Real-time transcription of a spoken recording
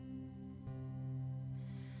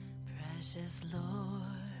Precious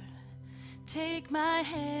Lord, take my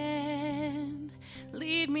hand,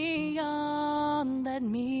 lead me on, let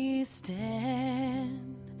me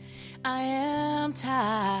stand. I am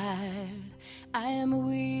tired, I am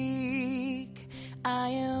weak, I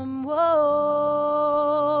am worn.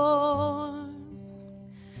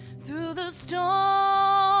 Through the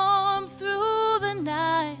storm, through the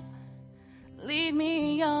night, lead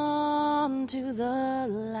me on to the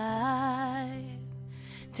light.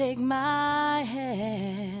 Take my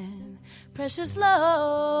hand, precious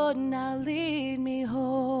Lord, now lead me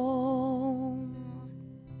home.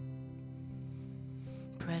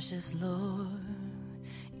 Precious Lord,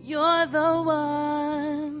 you're the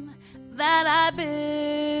one that I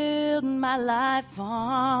build my life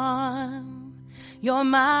on. You're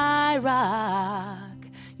my rock,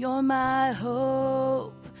 you're my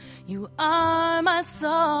hope, you are my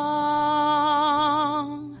song.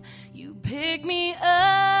 You pick me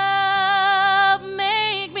up,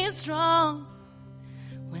 make me strong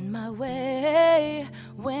when my way,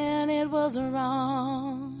 when it was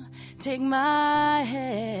wrong. Take my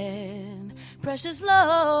hand, precious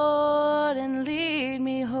Lord, and lead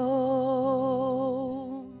me home.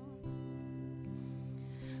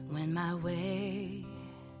 When my way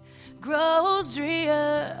grows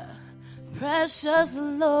drear, precious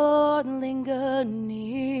Lord, linger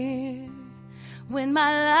near. When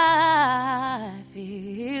my life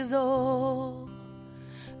is almost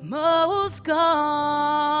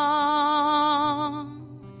gone,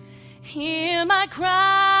 hear my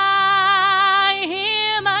cry,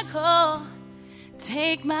 hear my call.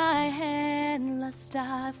 Take my hand lest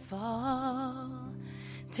I fall.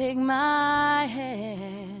 Take my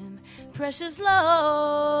hand, precious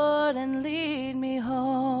Lord, and lead me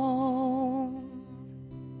home.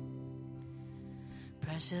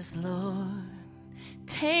 Precious Lord,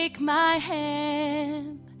 take my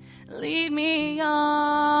hand, lead me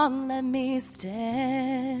on, let me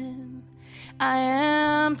stand. I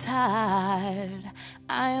am tired,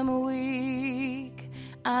 I am weak,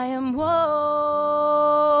 I am worn.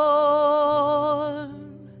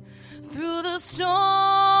 Through the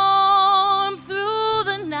storm, through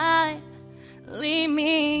the night, lead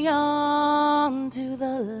me on to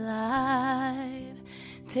the light.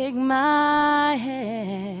 Take my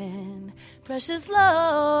hand, precious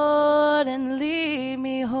Lord, and lead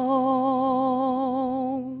me home.